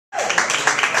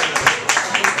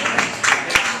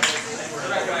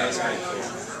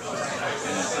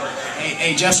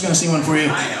Hey, Jeff's gonna sing one for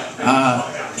you.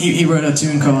 He wrote a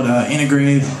tune called In a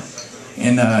Grave,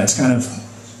 and it's kind of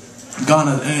gone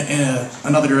in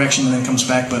another direction and then comes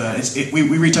back, but we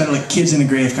retitled it Kids in a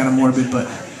Grave, kind of morbid, but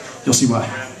you'll see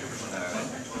why.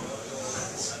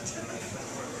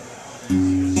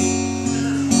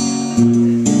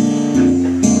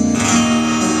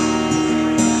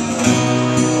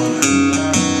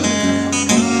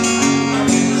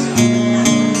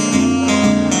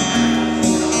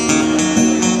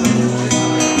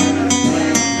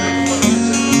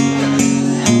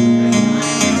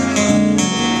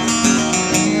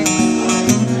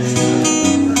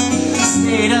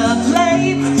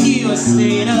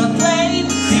 Stayed up late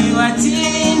for you, I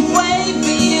didn't wait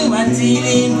for you, I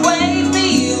didn't wait for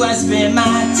you. I spent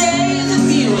my days with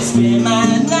you, I spent my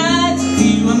nights with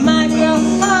you. I might grow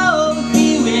old with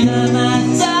you, and I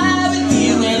might die with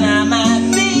you, and I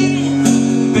might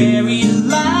be buried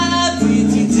alive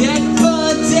with you, dead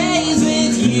for days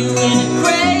with you, in a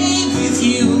grave with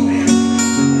you.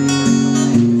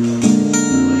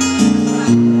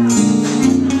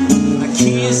 I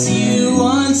kiss you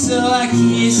once, so I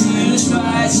kiss you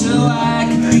twice, so I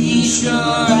could be sure.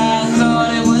 I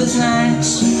thought it was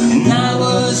nice, and I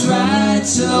was right,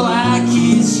 so I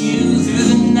kissed you through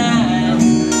the night.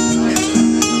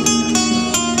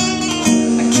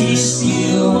 I kissed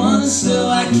you once, so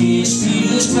I kissed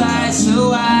you twice,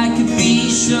 so I could be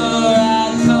sure.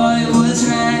 I thought it was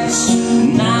nice,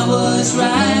 and I was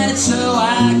right, so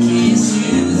I kissed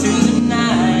you through the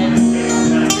night.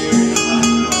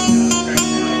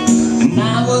 And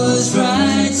I was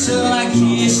right, so I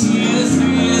kissed you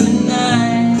through the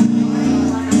night.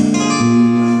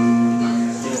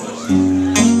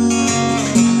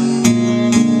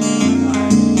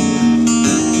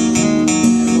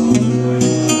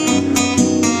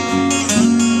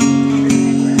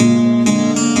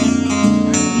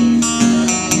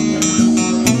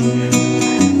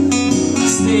 I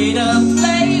stayed up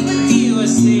late with you, I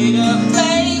stayed up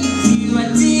late with you. I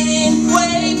didn't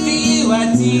wait for you,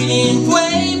 I didn't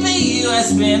wait for you. I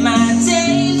spent my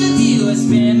days with you, I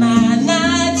spent my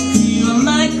nights with you. I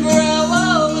might grow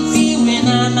old with you, and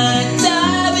I might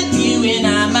die with you, and I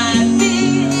might be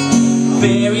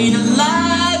buried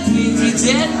alive with you,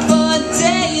 dead for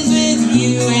days with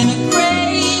you, in a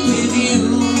grave with you.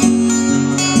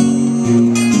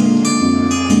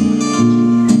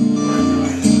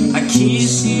 I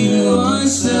kissed you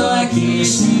once, so I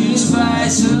kissed you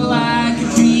twice, so I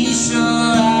could be sure.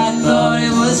 I thought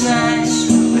it was nice,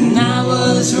 and I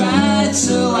was right,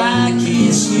 so I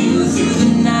kissed you through the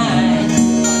night.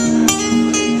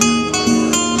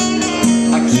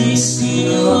 I kissed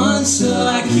you once, so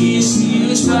I kissed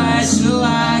you twice, so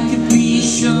I could be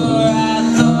sure.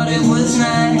 I thought it was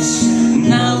nice,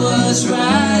 and I was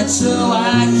right, so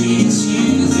I kissed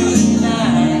you through the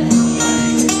night.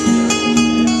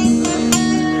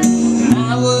 And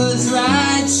I was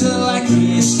right, so I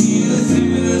kissed you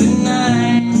through the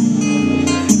night.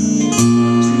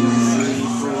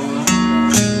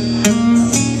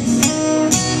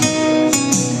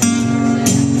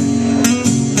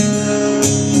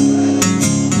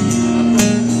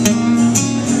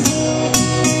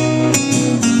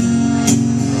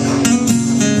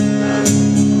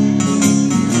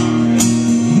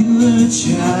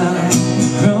 Child,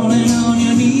 crawling on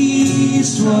your knees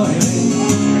toward me,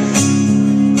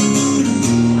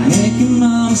 making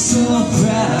mama so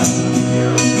proud,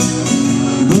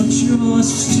 but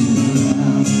yours was too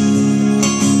loud.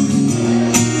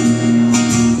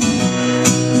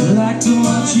 I like to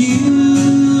watch you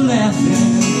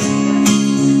laughing,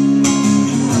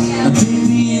 a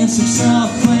baby in some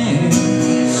soft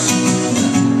plans,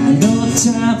 no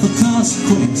time for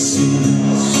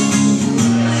consequences.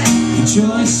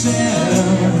 Enjoy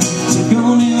yourself, take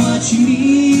only what you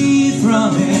need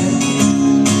from it.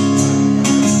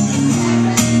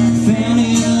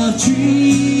 Family of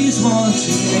trees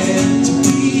wanted to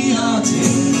be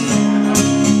haunted.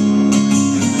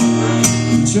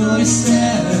 Enjoy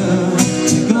yourself,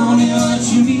 take only what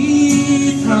you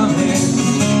need from it.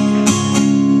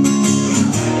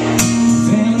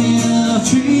 Family of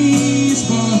trees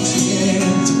wanted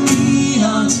to be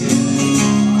haunted.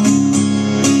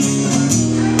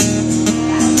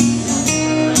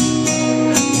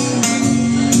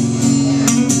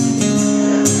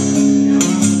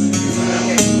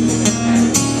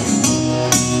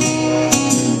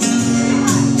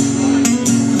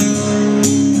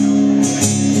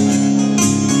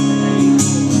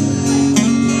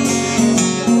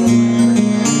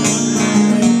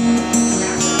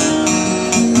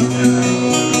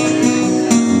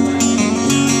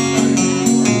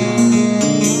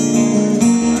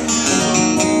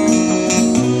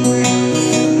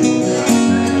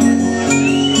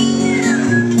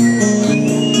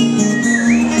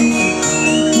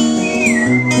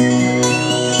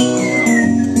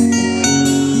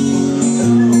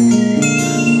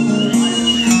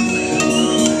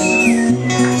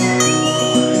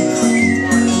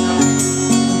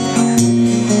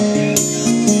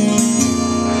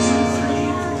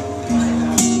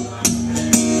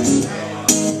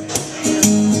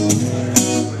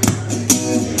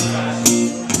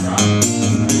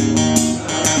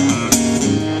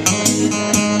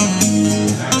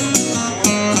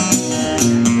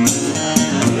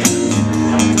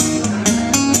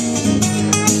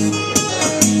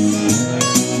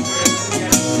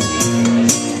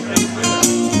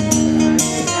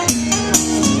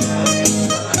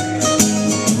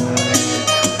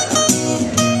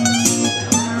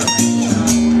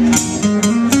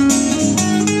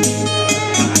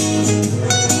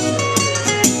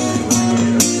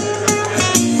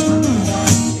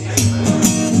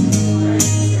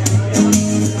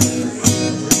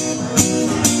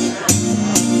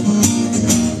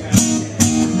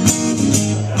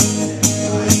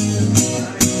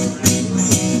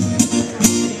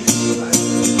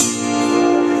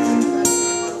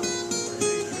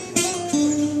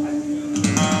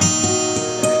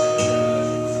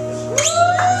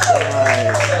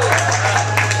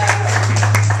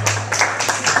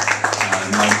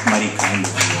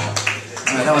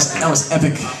 That was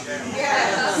epic.